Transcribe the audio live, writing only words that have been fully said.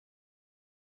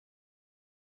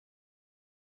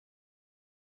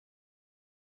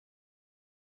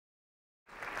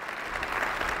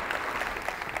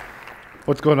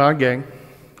What's going on, gang?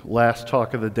 Last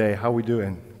talk of the day. How we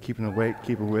doing? Keeping awake?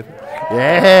 Keeping with it?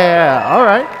 Yeah, all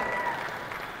right.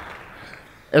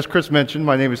 As Chris mentioned,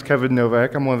 my name is Kevin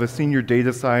Novak. I'm one of the senior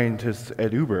data scientists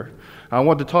at Uber. I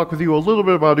want to talk with you a little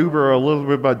bit about Uber, a little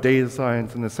bit about data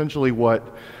science, and essentially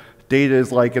what data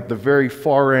is like at the very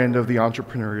far end of the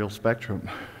entrepreneurial spectrum.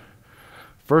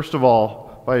 First of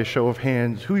all, by a show of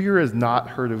hands, who here has not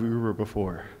heard of Uber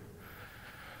before?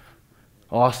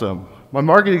 Awesome. My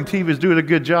marketing team is doing a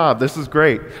good job. This is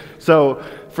great. So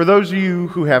for those of you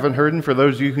who haven't heard, and for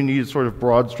those of you who need a sort of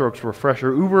broad strokes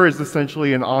refresher, Uber is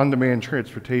essentially an on-demand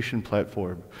transportation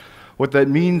platform. What that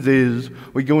means is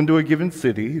we go into a given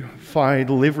city, find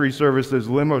delivery services,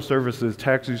 limo services,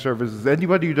 taxi services,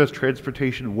 anybody who does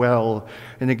transportation well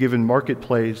in a given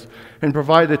marketplace, and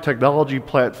provide a technology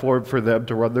platform for them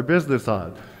to run their business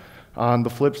on. On the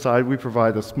flip side, we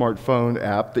provide a smartphone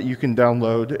app that you can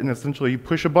download and essentially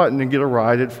push a button and get a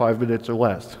ride at 5 minutes or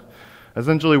less.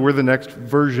 Essentially, we're the next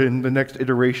version, the next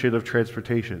iteration of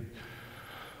transportation.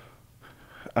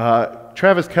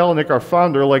 Travis Kalanick, our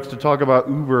founder, likes to talk about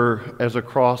Uber as a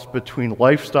cross between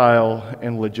lifestyle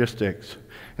and logistics.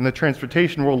 In the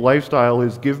transportation world, lifestyle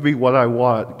is give me what I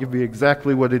want, give me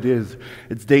exactly what it is.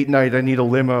 It's date night, I need a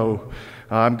limo.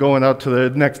 I'm going out to the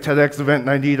next TEDx event and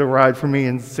I need a ride for me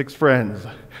and 6 friends.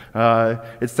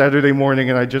 It's Saturday morning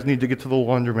and I just need to get to the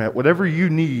laundromat. Whatever you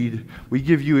need, we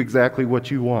give you exactly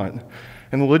what you want.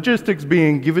 And the logistics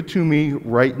being, give it to me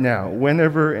right now,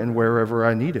 whenever and wherever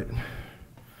I need it.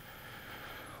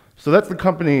 So that's the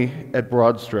company at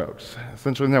broad strokes.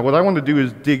 Essentially now what I want to do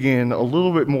is dig in a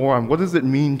little bit more on what does it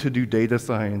mean to do data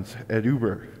science at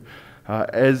Uber.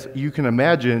 As you can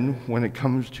imagine, when it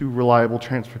comes to reliable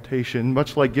transportation,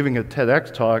 much like giving a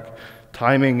TEDx talk,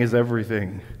 timing is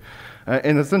everything.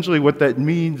 And essentially what that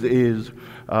means is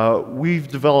we've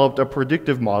developed a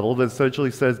predictive model that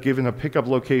essentially says, given a pickup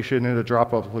location and a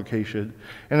drop-off location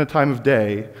and a time of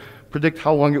day, predict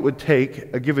how long it would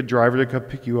take a given driver to come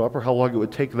pick you up or how long it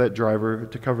would take that driver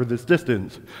to cover this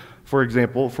distance. For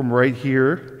example, from right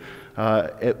here,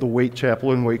 at the Waite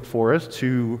Chapel in Wake Forest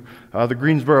to the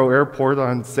Greensboro Airport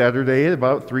on Saturday at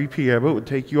about 3 p.m. It would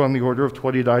take you on the order of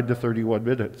 29 to 31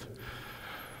 minutes.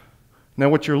 Now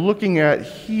what you're looking at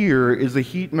here is a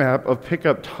heat map of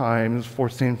pickup times for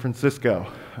San Francisco.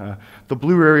 The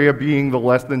blue area being the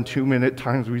less than 2-minute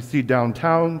times we see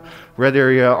downtown. Red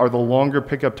area are the longer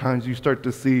pickup times you start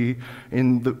to see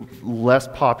in the less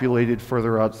populated,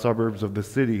 further out suburbs of the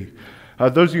city.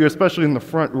 Those of you, especially in the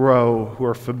front row, who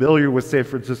are familiar with San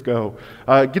Francisco,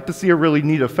 get to see a really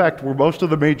neat effect where most of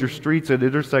the major streets and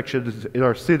intersections in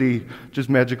our city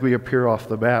just magically appear off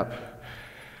the map.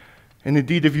 And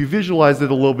indeed, if you visualize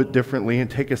it a little bit differently and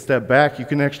take a step back, you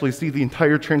can actually see the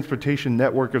entire transportation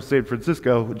network of San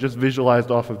Francisco just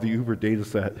visualized off of the Uber data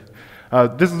set.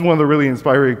 This is one of the really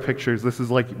inspiring pictures. This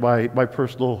is like my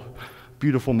personal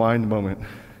beautiful mind moment.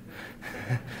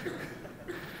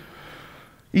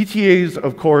 ETAs,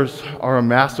 of course, are a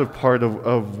massive part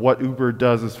of what Uber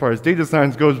does as far as data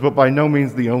science goes, but by no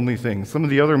means the only thing. Some of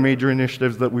the other major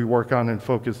initiatives that we work on and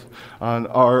focus on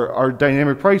are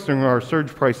dynamic pricing or our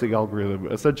surge pricing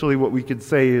algorithm. Essentially what we could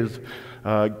say is,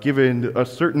 given a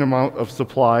certain amount of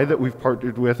supply that we've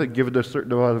partnered with and given a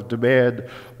certain amount of demand,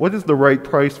 what is the right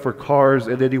price for cars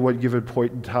at any one given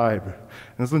point in time?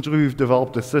 And essentially we've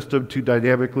developed a system to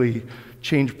dynamically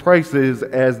change prices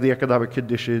as the economic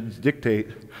conditions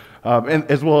dictate, and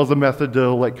as well as a method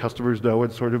to let customers know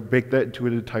and sort of bake that into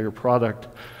an entire product.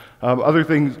 Other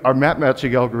things, our map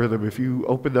matching algorithm, if you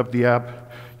open up the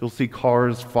app, you'll see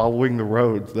cars following the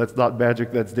roads. That's not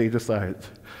magic, that's data science.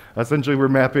 Essentially we're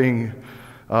mapping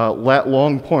lat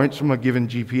long points from a given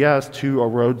GPS to a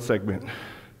road segment.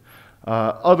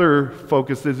 Other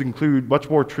focuses include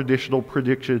much more traditional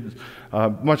predictions,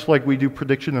 much like we do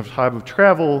prediction of time of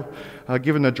travel,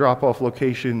 given a drop-off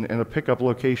location and a pickup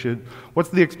location. What's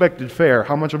the expected fare?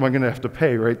 How much am I going to have to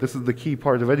pay, right? This is the key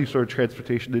part of any sort of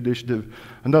transportation initiative,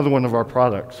 another one of our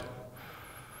products.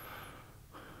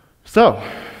 So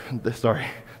that's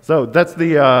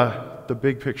the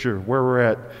big picture, where we're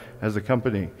at as a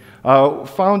company.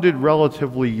 Founded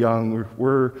relatively young,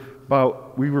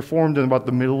 we were formed in about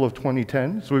the middle of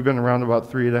 2010, so we've been around about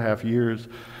 3.5 years.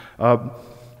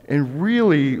 And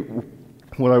really,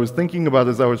 what I was thinking about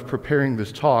as I was preparing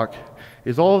this talk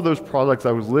is all of those products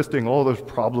I was listing, all of those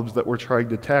problems that we're trying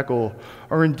to tackle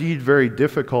are indeed very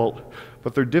difficult,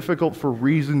 but they're difficult for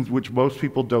reasons which most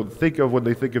people don't think of when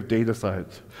they think of data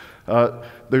science.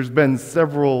 There's been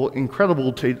several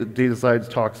incredible data science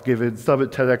talks given, some at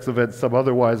TEDx events, some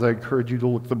otherwise. I encourage you to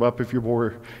look them up if you're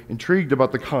more intrigued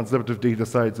about the concept of data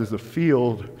science as a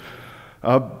field.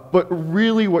 But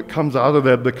really what comes out of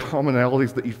that, the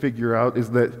commonalities that you figure out, is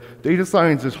that data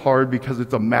science is hard because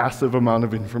it's a massive amount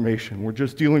of information. We're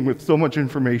just dealing with so much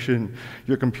information,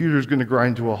 your computer's going to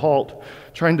grind to a halt.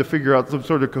 Trying to figure out some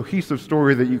sort of cohesive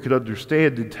story that you could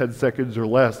understand in 10 seconds or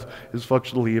less is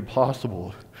functionally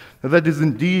impossible. Now, that is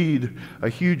indeed a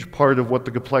huge part of what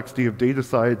the complexity of data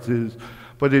science is.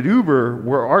 But at Uber,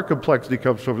 where our complexity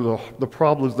comes from, the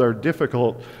problems that are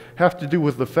difficult have to do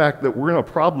with the fact that we're in a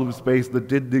problem space that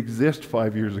didn't exist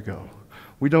 5 years ago.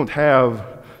 We don't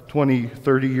have 20,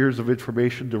 30 years of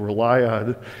information to rely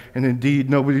on, and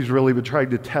indeed, nobody's really been trying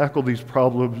to tackle these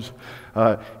problems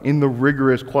in the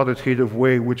rigorous quantitative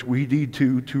way which we need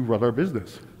to run our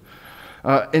business.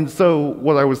 And so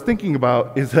what I was thinking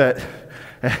about is that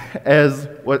as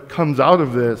what comes out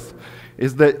of this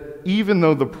is that even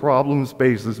though the problem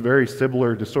space is very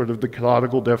similar to sort of the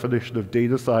canonical definition of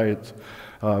data science,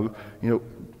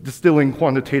 distilling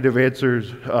quantitative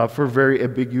answers for very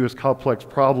ambiguous, complex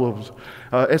problems,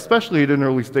 especially at an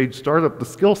early stage startup, the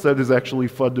skill set is actually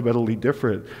fundamentally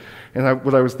different. And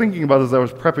what I was thinking about as I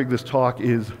was prepping this talk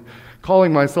is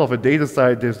calling myself a data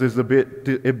scientist is a bit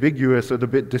ambiguous and a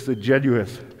bit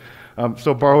disingenuous.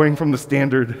 So borrowing from the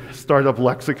standard startup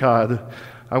lexicon,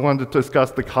 I wanted to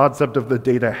discuss the concept of the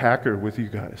data hacker with you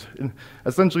guys. And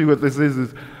essentially what this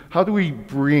is how do we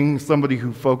bring somebody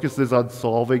who focuses on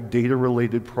solving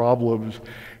data-related problems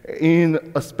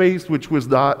in a space which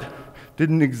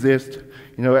didn't exist,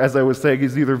 as I was saying,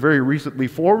 is either very recently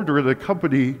formed or in a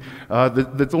company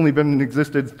that's only been in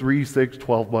existence 3, 6,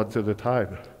 12 months at a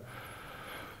time.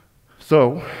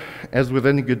 So, as with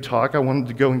any good talk, I wanted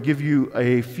to go and give you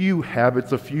a few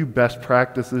habits, a few best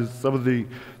practices, some of the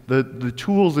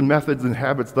tools and methods and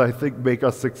habits that I think make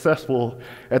us successful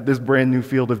at this brand new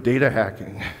field of data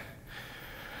hacking.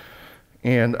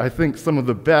 And I think some of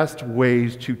the best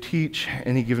ways to teach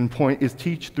any given point is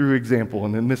teach through example.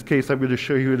 And in this case, I'm going to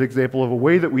show you an example of a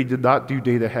way that we did not do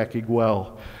data hacking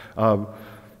well.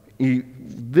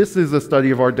 This is a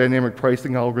study of our dynamic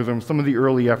pricing algorithm, some of the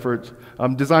early efforts,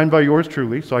 designed by yours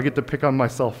truly, so I get to pick on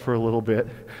myself for a little bit.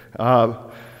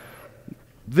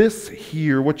 This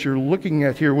here, what you're looking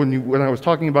at here when I was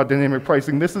talking about dynamic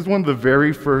pricing, this is one of the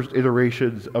very first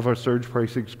iterations of our surge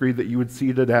pricing screen that you would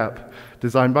see in an app,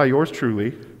 designed by yours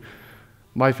truly.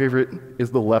 My favorite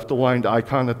is the left-aligned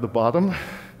icon at the bottom.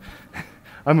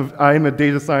 I'm a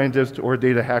data scientist or a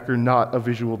data hacker, not a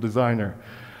visual designer.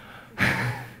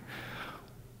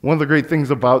 One of the great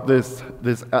things about this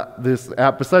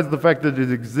app, besides the fact that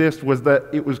it exists, was that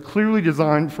it was clearly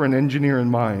designed for an engineer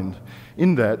in mind,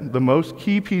 in that the most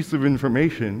key piece of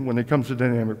information when it comes to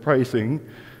dynamic pricing,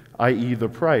 i.e. the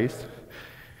price,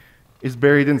 is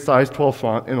buried in size 12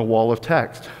 font in a wall of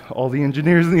text. All the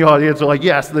engineers in the audience are like,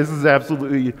 yes, this is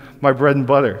absolutely my bread and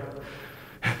butter.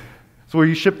 So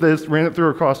we shipped this, ran it through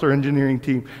across our engineering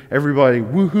team, everybody,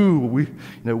 woohoo,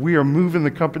 we are moving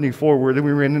the company forward, and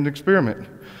we ran an experiment.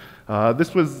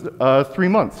 This was 3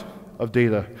 months of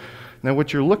data. Now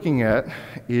what you're looking at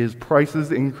is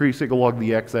prices increasing along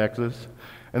the x-axis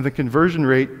and the conversion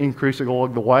rate increasing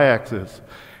along the y-axis.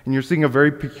 And you're seeing a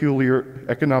very peculiar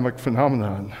economic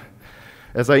phenomenon.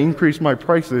 As I increase my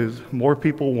prices, more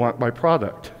people want my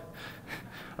product.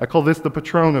 I call this the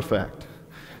Patron effect.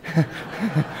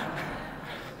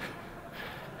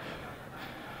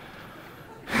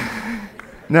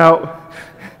 Now,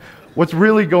 what's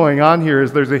really going on here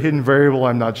is there's a hidden variable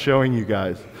I'm not showing you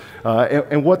guys.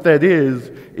 And what that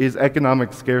is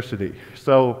economic scarcity.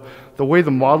 So the way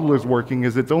the model is working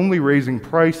is it's only raising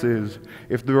prices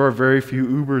if there are very few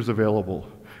Ubers available.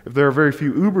 If there are very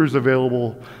few Ubers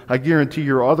available, I guarantee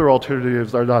your other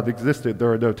alternatives are not existent.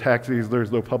 There are no taxis,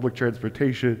 there's no public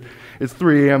transportation. It's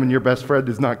 3 a.m. and your best friend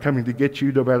is not coming to get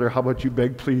you no matter how much you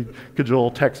beg, plead,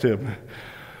 cajole, text him.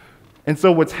 And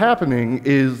so what's happening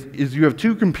is you have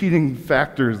two competing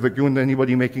factors that go into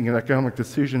anybody making an economic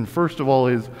decision. First of all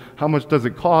is how much does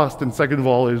it cost, and second of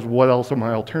all is what else are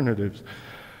my alternatives.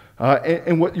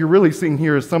 And what you're really seeing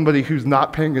here is somebody who's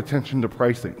not paying attention to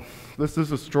pricing. This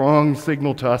is a strong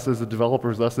signal to us as the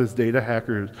developers, us as data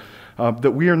hackers,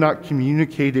 that we are not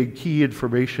communicating key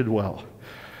information well.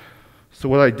 So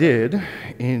what I did,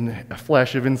 in a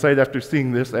flash of insight after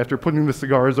seeing this, after putting the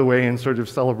cigars away and sort of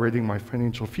celebrating my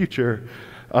financial future,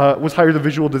 was hire a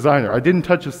visual designer. I didn't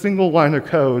touch a single line of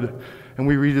code, and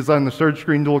we redesigned the search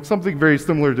screen to look something very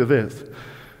similar to this.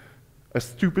 A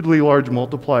stupidly large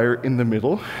multiplier in the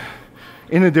middle,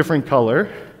 in a different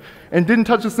color, and didn't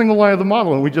touch a single line of the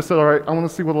model. And we just said, all right, I want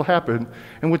to see what will happen.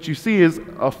 And what you see is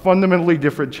a fundamentally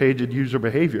different change in user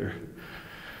behavior.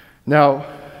 Now,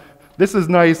 this is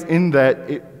nice in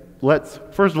that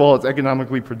first of all, it's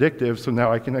economically predictive, so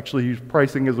now I can actually use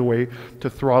pricing as a way to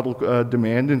throttle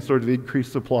demand and sort of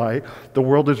increase supply. The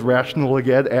world is rational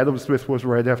again. Adam Smith was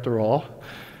right after all.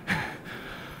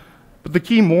 But the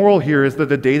key moral here is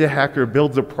that a data hacker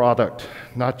builds a product,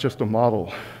 not just a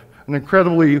model. An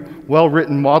incredibly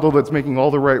well-written model that's making all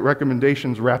the right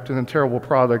recommendations wrapped in a terrible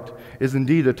product is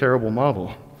indeed a terrible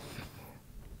model.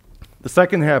 The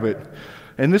second habit,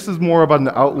 and this is more about an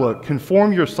outlook,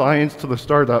 conform your science to the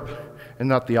startup and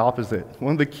not the opposite.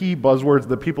 One of the key buzzwords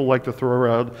that people like to throw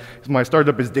around is my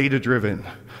startup is data-driven.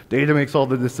 Data makes all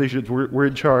the decisions, we're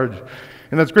in charge.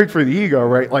 And that's great for the ego,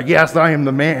 right? Like, yes, I am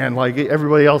the man, like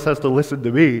everybody else has to listen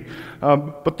to me.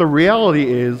 But the reality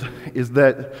is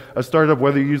that a startup,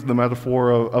 whether you use the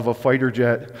metaphor of a fighter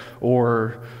jet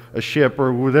or a ship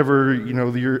or whatever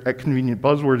your convenient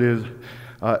buzzword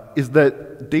is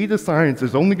that data science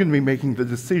is only going to be making the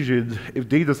decisions if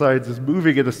data science is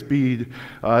moving at a speed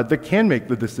that can make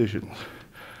the decisions.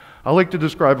 I like to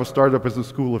describe a startup as a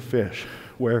school of fish,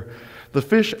 where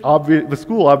the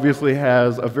school obviously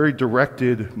has a very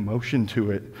directed motion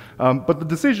to it, but the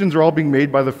decisions are all being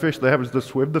made by the fish that happens to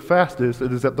swim the fastest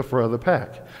and is at the front of the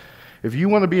pack. If you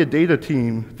want to be a data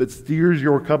team that steers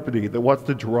your company, that wants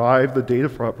to drive the data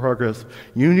progress,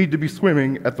 you need to be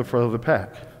swimming at the front of the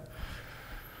pack.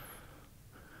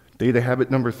 Data habit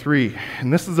number 3,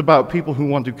 and this is about people who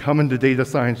want to come into data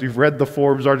science. You've read the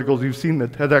Forbes articles, you've seen the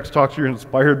TEDx talks, you're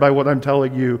inspired by what I'm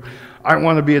telling you. I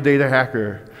want to be a data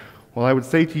hacker. Well, I would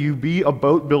say to you, be a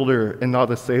boat builder and not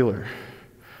a sailor.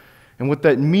 And what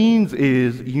that means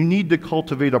is you need to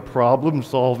cultivate a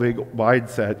problem-solving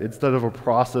mindset instead of a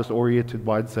process-oriented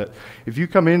mindset. If you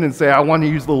come in and say, I want to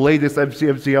use the latest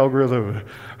MCMC algorithm,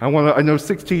 I know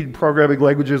 16 programming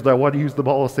languages and I want to use them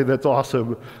all, I'll say that's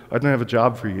awesome, I don't have a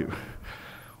job for you.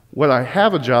 What I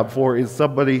have a job for is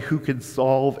somebody who can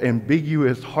solve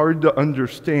ambiguous, hard to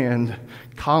understand,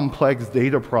 complex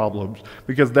data problems,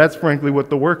 because that's frankly what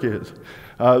the work is.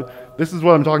 This is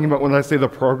what I'm talking about when I say the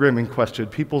programming question.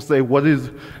 People say,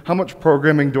 how much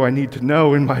programming do I need to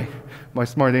know? And my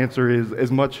smart answer is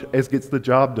as much as gets the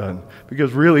job done,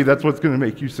 because really that's what's going to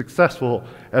make you successful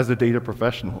as a data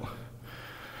professional.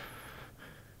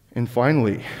 And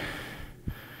finally,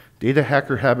 data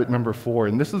hacker habit number 4,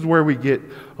 and this is where we get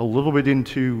a little bit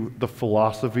into the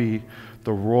philosophy,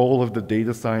 the role of the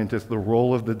data scientist, the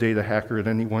role of the data hacker at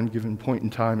any one given point in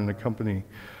time in a company.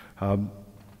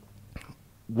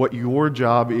 What your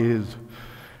job is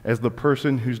as the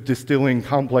person who's distilling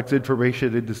complex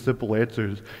information into simple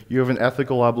answers. You have an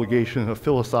ethical obligation, a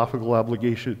philosophical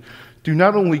obligation to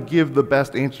not only give the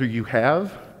best answer you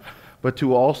have, but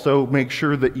to also make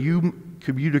sure that you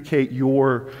communicate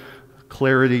your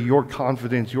clarity, your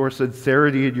confidence, your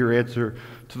sincerity in your answer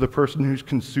to the person who's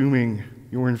consuming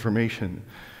your information.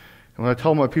 And what I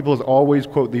tell my people is always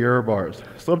quote the error bars.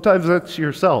 Sometimes that's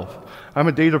yourself. I'm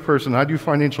a data person, I do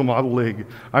financial modeling.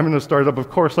 I'm in a startup, of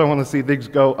course I want to see things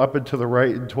go up and to the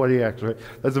right in 20x, right?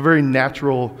 That's a very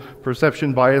natural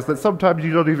perception bias that sometimes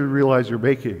you don't even realize you're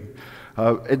making.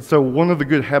 And so one of the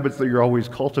good habits that you're always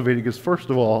cultivating is, first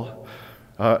of all,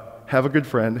 have a good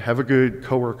friend, have a good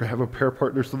coworker, have a pair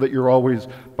partner so that you're always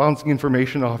bouncing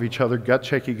information off each other, gut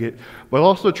checking it, but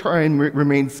also try and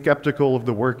remain skeptical of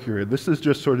the work you're in. This is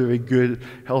just sort of a good,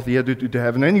 healthy attitude to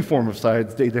have in any form of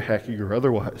science, data hacking or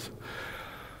otherwise.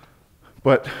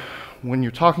 But when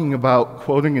you're talking about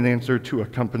quoting an answer to a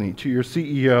company, to your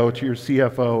CEO, to your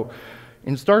CFO,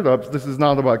 in startups, this is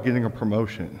not about getting a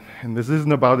promotion, and this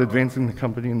isn't about advancing the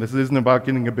company, and this isn't about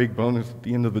getting a big bonus at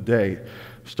the end of the day.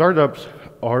 Startups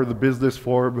are the business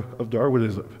form of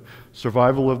Darwinism,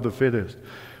 survival of the fittest.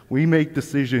 We make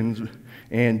decisions,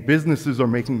 and businesses are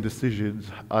making decisions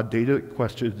on data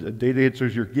questions, data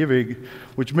answers you're giving,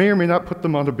 which may or may not put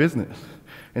them out of business.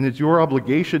 And it's your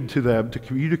obligation to them to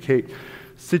communicate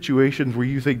situations where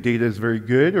you think data is very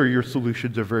good or your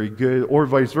solutions are very good, or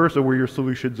vice versa, where your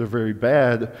solutions are very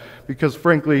bad, because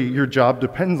frankly, your job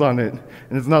depends on it,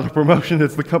 and it's not a promotion,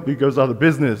 it's the company goes out of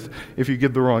business if you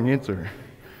give the wrong answer.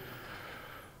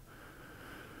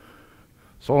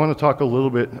 So I want to talk a little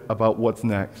bit about what's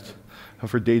next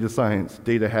for data science,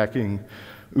 data hacking,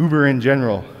 Uber in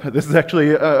general. This is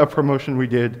actually a promotion we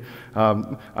did.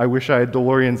 I wish I had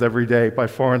DeLoreans every day, by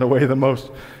far and away the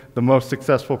most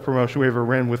successful promotion we ever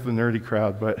ran with the nerdy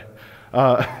crowd. But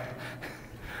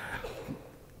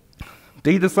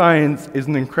data science is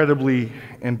an incredibly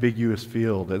ambiguous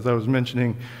field. As I was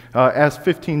mentioning, ask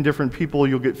 15 different people,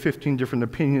 you'll get 15 different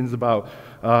opinions about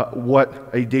what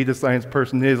a data science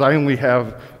person is. I only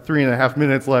have 3.5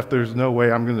 minutes left. There's no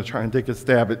way I'm going to try and take a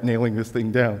stab at nailing this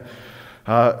thing down.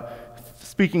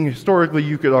 Speaking historically,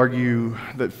 you could argue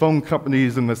that phone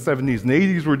companies in the 70s and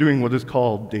 80s were doing what is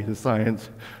called data science.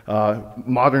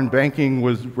 Modern banking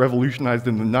was revolutionized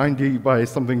in the 90s by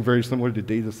something very similar to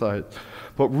data science.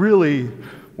 But really,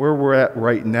 where we're at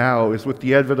right now is with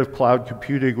the advent of cloud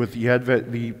computing, with the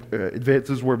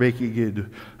advances we're making in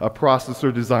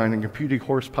processor design and computing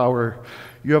horsepower,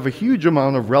 you have a huge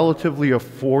amount of relatively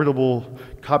affordable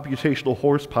computational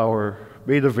horsepower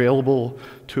made available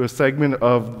to a segment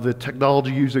of the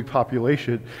technology-using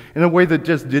population in a way that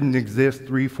just didn't exist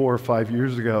 3, 4, or 5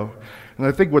 years ago. And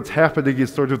I think what's happening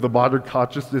is sort of the modern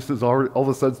consciousness is all of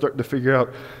a sudden starting to figure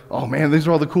out, oh man, these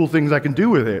are all the cool things I can do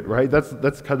with it, right?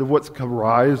 That's kind of what's come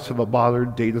rise to the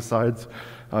modern data science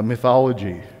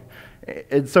mythology.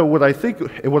 And so what I think,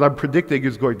 and what I'm predicting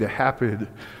is going to happen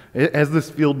as this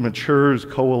field matures,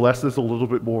 coalesces a little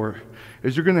bit more,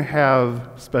 is you're going to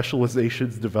have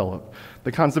specializations develop.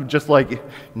 The concept, just like,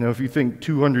 if you think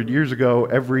 200 years ago,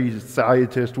 every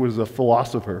scientist was a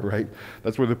philosopher, right?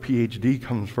 That's where the PhD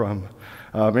comes from.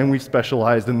 And we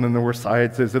specialized, and then there were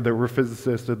scientists, and there were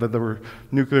physicists, and then there were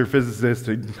nuclear physicists,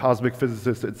 and cosmic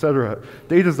physicists, etc.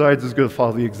 Data science is going to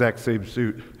follow the exact same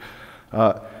suit.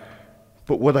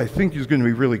 But what I think is going to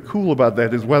be really cool about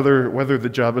that is whether the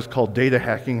job is called data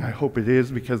hacking. I hope it is,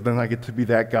 because then I get to be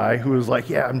that guy who is like,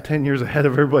 yeah, I'm 10 years ahead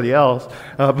of everybody else.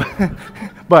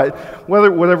 But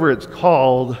whatever it's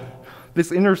called,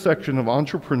 this intersection of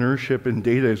entrepreneurship and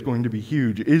data is going to be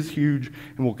huge,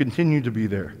 and will continue to be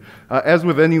there. As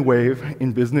with any wave,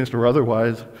 in business or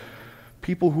otherwise,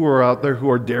 people who are out there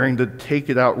who are daring to take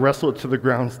it out, wrestle it to the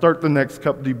ground, start the next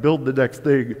company, build the next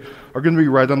thing, are going to be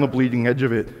right on the bleeding edge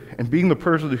of it. And being the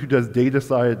person who does data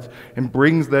science and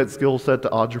brings that skill set to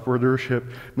entrepreneurship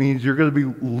means you're going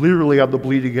to be literally on the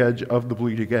bleeding edge of the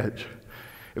bleeding edge.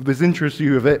 If this interests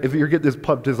you, if you're getting as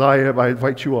pumped as I am, I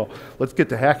invite you all. Let's get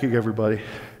to hacking, everybody.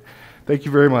 Thank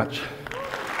you very much.